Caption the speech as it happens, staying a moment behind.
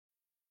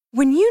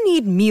When you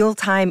need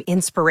mealtime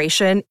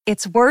inspiration,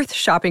 it's worth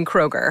shopping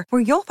Kroger,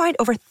 where you'll find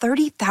over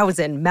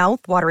 30,000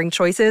 mouth-watering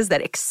choices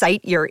that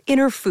excite your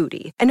inner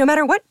foodie. And no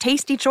matter what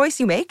tasty choice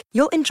you make,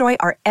 you'll enjoy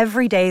our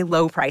everyday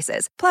low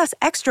prices, plus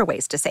extra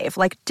ways to save,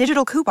 like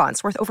digital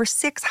coupons worth over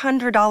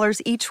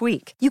 $600 each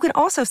week. You can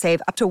also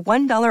save up to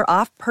 $1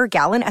 off per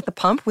gallon at the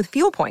pump with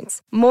fuel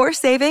points. More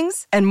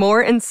savings and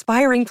more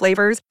inspiring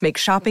flavors make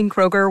shopping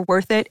Kroger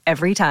worth it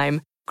every time.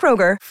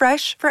 Kroger,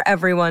 fresh for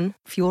everyone.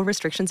 Fuel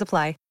restrictions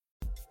apply.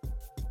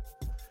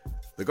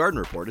 The Garden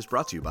Report is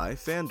brought to you by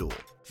FanDuel,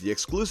 the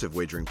exclusive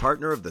wagering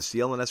partner of the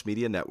CLNS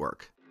Media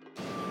Network.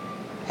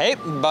 Hey,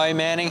 Bobby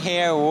Manning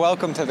here.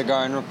 Welcome to the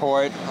Garden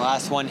Report.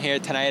 Last one here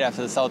tonight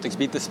after the Celtics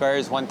beat the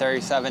Spurs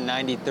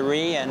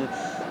 137-93. And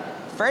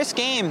first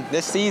game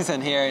this season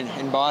here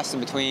in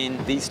Boston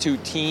between these two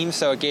teams.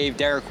 So it gave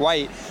Derrick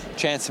White a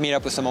chance to meet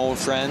up with some old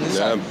friends.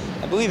 Yeah.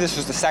 I believe this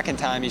was the second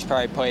time he's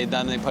probably played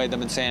them. They played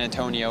them in San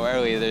Antonio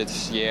earlier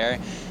this year.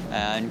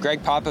 And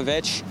Gregg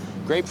Popovich,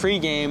 great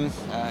pregame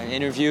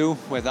interview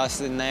with us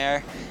in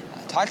there.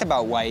 Talked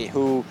about White,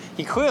 who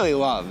he clearly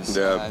loves.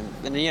 Yeah.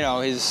 And, you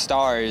know, his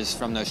stars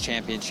from those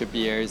championship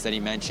years that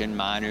he mentioned,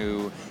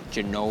 Manu,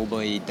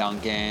 Ginobili,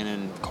 Duncan,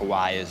 and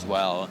Kawhi as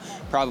well.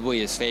 Probably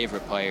his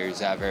favorite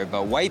players ever.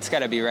 But White's got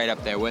to be right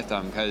up there with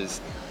them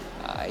because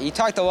he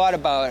talked a lot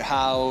about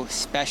how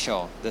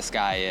special this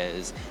guy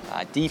is.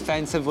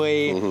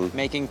 Defensively,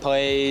 making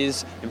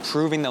plays,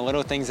 improving the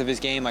little things of his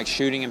game like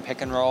shooting and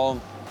pick and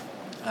roll.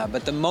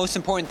 But the most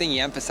important thing he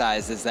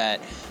emphasized is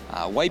that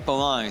White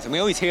belongs. And we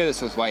always hear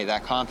this with White,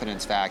 that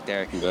confidence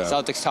factor. Yeah.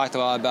 Celtics talked a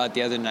lot about it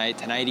the other night.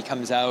 Tonight he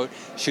comes out,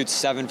 shoots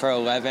 7 for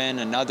 11.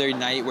 Another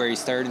night where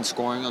he's third in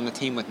scoring on the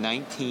team with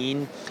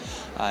 19.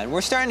 And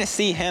we're starting to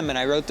see him, and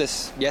I wrote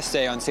this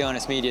yesterday on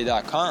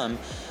CLNSmedia.com,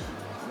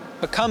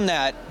 become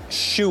that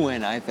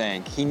shoo-in, I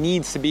think. He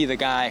needs to be the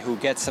guy who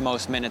gets the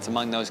most minutes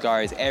among those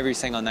guards every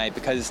single night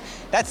because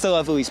that's the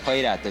level he's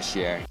played at this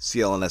year.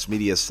 CLNS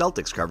Media's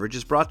Celtics coverage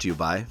is brought to you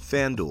by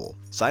FanDuel.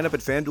 Sign up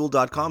at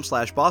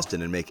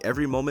FanDuel.com/Boston and make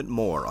every moment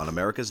more on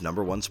America's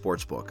 #1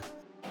 sportsbook.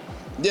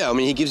 Yeah, I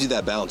mean, he gives you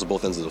that balance on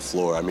both ends of the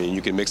floor. I mean,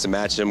 you can mix and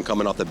match him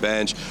coming off the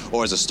bench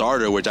or as a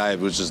starter, which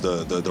is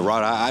the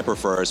route I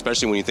prefer,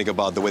 especially when you think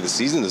about the way the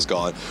season has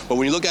gone. But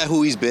when you look at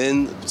who he's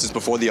been since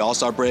before the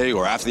All-Star break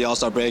or after the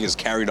All-Star break has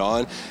carried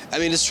on, I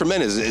mean, it's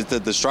tremendous.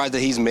 The strides that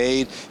he's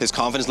made, his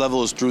confidence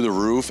level is through the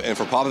roof. And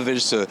for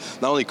Popovich to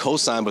not only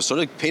co-sign, but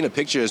sort of paint a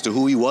picture as to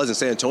who he was in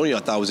San Antonio, I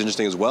thought was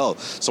interesting as well.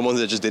 Someone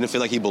that just didn't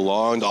feel like he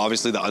belonged.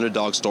 Obviously, the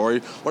underdog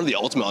story, one of the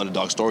ultimate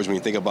underdog stories when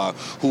you think about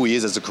who he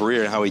is as a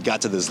career and how he got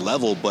to this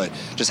level. But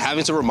just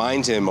having to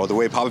remind him, or the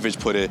way Popovich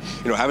put it,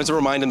 having to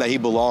remind him that he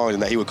belonged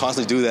and that he would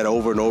constantly do that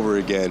over and over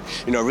again,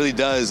 it really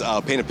does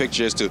paint a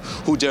picture as to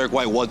who Derrick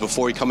White was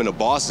before he come into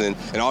Boston,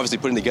 and obviously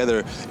putting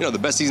together, the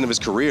best season of his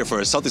career for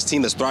a Celtics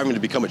team that's thriving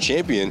to become a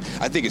champion.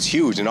 I think it's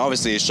huge, and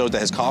obviously it shows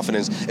that his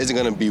confidence isn't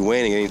going to be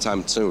waning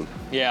anytime soon.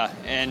 Yeah,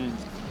 and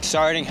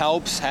starting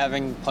helps,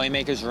 having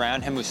playmakers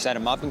around him who set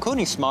him up,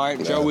 including Smart.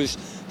 Yeah. Joe was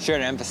sure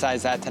to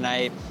emphasize that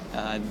tonight,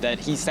 that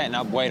he's setting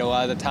up White a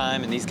lot of the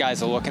time, and these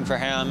guys are looking for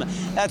him.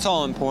 That's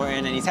all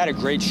important, and he's had a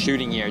great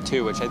shooting year,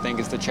 too, which I think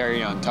is the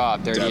cherry on top,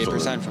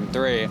 38% from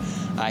three.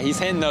 He's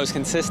hitting those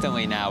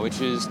consistently now,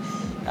 which is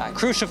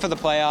crucial for the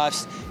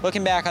playoffs.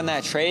 Looking back on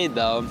that trade,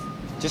 though,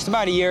 just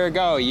about a year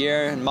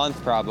and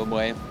month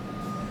probably,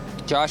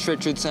 Josh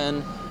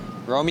Richardson,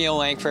 Romeo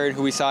Langford,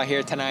 who we saw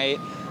here tonight,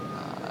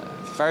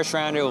 first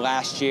rounder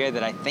last year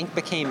that I think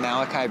became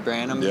Malachi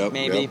Branham,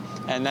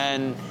 and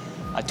then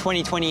a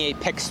 2028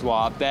 pick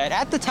swap that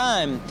at the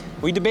time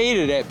we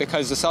debated it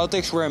because the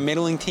Celtics were a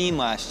middling team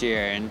last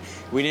year and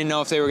we didn't know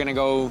if they were going to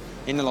go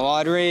into the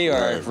lottery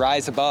or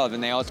rise above,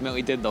 and they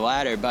ultimately did the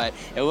latter, but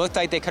it looked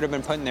like they could have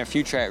been putting their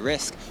future at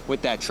risk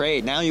with that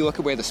trade. Now you look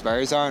at where the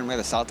Spurs are and where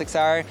the Celtics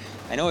are.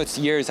 I know it's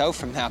years out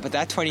from that, but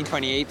that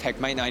 2028 pick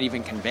might not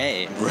even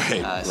convey.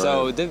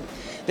 So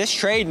this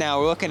trade now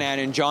we're looking at,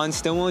 and John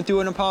still won't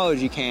do an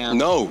apology, Cam.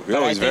 No,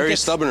 he's very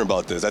stubborn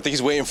about this. I think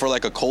he's waiting for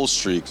like a cold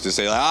streak to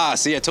say,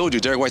 see, I told you,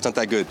 Derrick White's not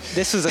that good.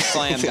 This is a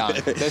slam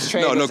dunk. This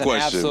trade was an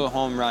absolute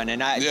home run. And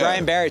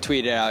Brian Barrett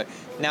tweeted out,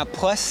 now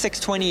plus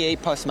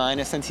 628 plus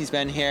minus since he's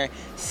been here,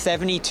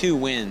 72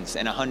 wins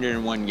in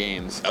 101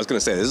 games. I was going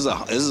to say, this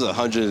is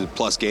 100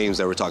 plus games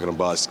that we're talking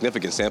about,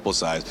 significant sample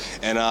size.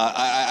 And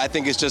I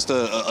think it's just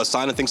a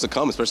sign of things to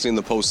come, especially in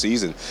the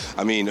postseason.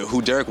 I mean,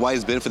 who Derrick White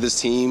has been for this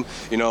team,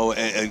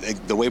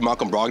 the way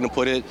Malcolm Brogdon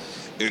put it,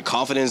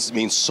 confidence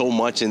means so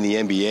much in the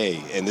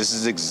NBA, and this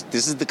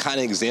is the kind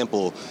of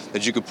example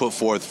that you could put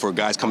forth for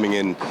guys coming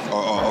in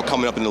or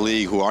coming up in the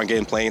league who aren't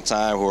getting playing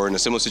time, who are in a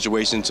similar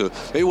situation to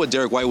maybe what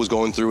Derrick White was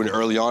going through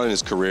early on in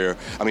his career.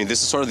 I mean,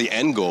 this is sort of the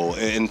end goal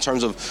in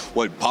terms of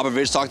what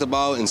Popovich talked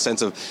about, in the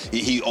sense of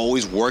he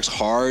always works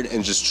hard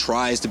and just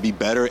tries to be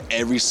better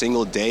every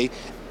single day.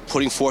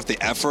 putting forth the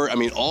effort. I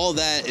mean, all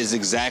that is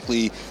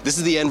this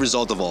is the end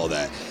result of all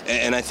that.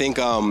 And I think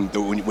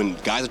when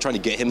guys are trying to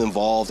get him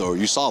involved, or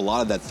you saw a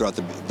lot of that throughout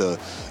the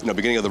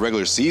beginning of the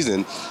regular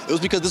season, it was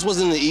because this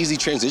wasn't an easy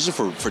transition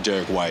for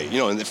Derrick White,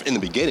 in the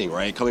beginning,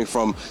 right? Coming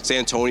from San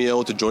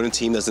Antonio to join a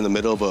team that's in the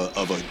middle of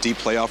a deep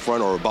playoff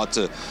run, or about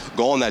to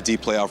go on that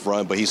deep playoff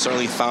run, but he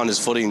certainly found his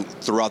footing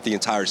throughout the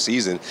entire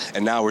season.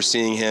 And now we're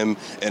seeing him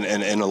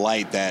in a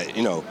light that,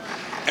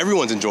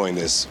 everyone's enjoying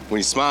this. When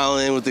he's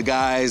smiling with the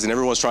guys and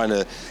everyone's trying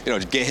to,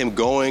 get him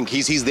going,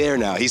 he's there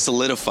now. He's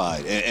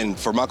solidified. And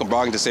for Malcolm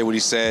Brogdon to say what he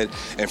said,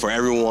 and for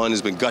everyone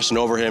who's been gushing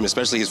over him,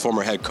 especially his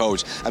former head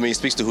coach, I mean, it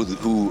speaks to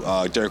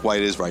who Derrick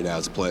White is right now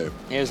as a player.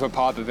 Here's what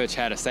Popovich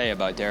had to say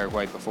about Derrick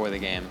White before the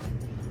game.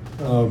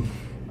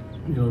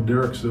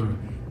 Derrick's a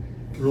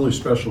really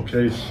special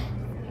case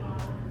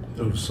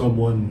of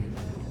someone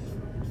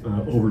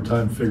over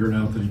time figuring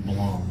out that he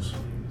belongs,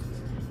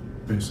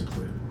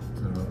 basically.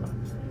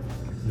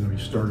 He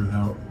started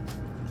out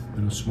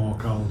in a small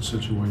college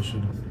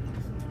situation,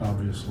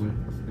 obviously,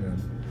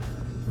 and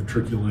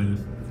matriculated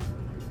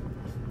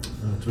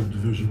to a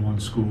Division I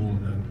school,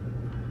 and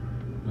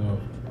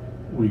then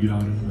we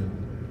got him.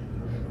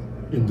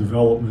 And in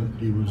development,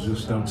 he was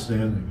just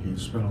outstanding. He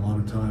spent a lot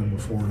of time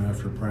before and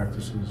after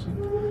practices,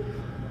 and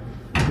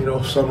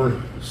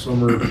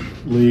summer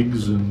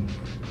leagues, and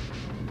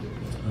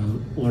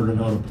learning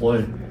how to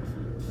play.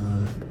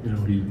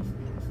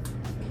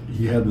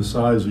 He had the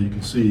size, you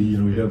can see,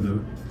 he had the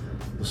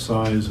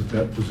size at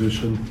that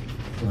position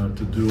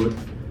to do it.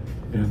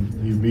 And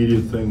the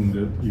immediate thing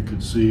that you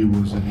could see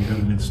was that he had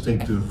an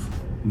instinctive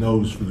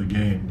nose for the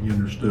game. He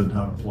understood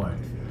how to play.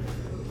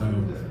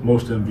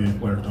 Most NBA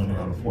players don't know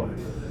how to play.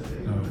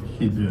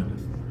 He did.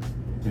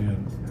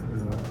 And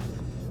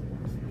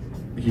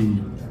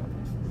he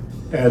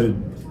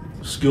added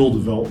skill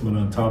development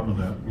on top of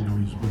that.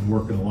 He's been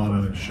working a lot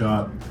on his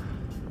shot,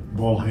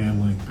 ball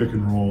handling, pick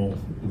and roll,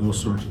 those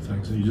sorts of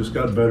things. And he just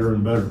got better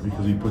and better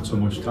because he put so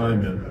much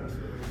time in.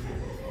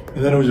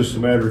 And then it was just a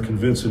matter of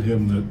convincing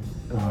him that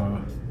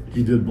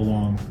he did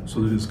belong,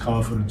 so that his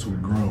confidence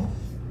would grow.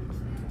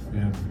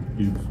 And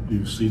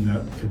you've seen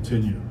that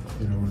continue,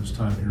 in his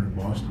time here in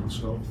Boston.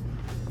 So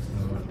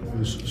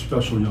he's a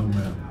special young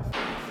man.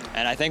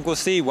 And I think we'll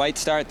see White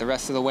start the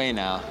rest of the way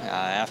now.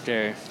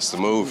 After it's the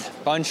move.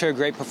 A bunch of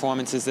great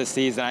performances this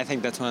season, I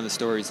think that's one of the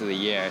stories of the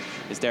year,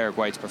 is Derrick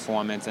White's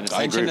performance and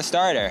ascension to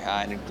starter.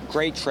 And a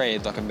great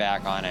trade looking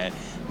back on it.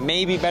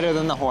 Maybe better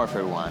than the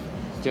Horford one.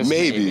 Just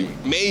maybe.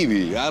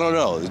 I don't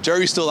know. The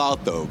jury's still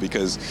out, though,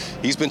 because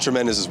he's been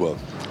tremendous as well.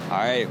 All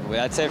right, well,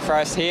 that's it for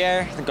us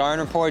here. The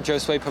Garden Report,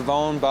 Josue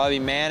Pavone, Bobby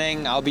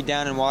Manning. I'll be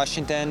down in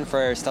Washington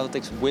for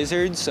Celtics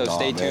Wizards, so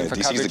stay tuned for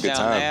coverage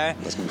down there.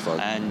 That's going to be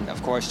fun. And,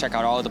 of course, check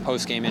out all of the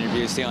post-game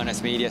interviews,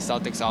 CLNS Media,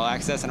 Celtics All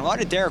Access, and a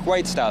lot of Derrick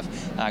White stuff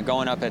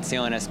going up at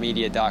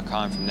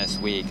clnsmedia.com from this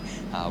week.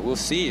 We'll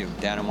see you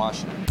down in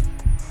Washington.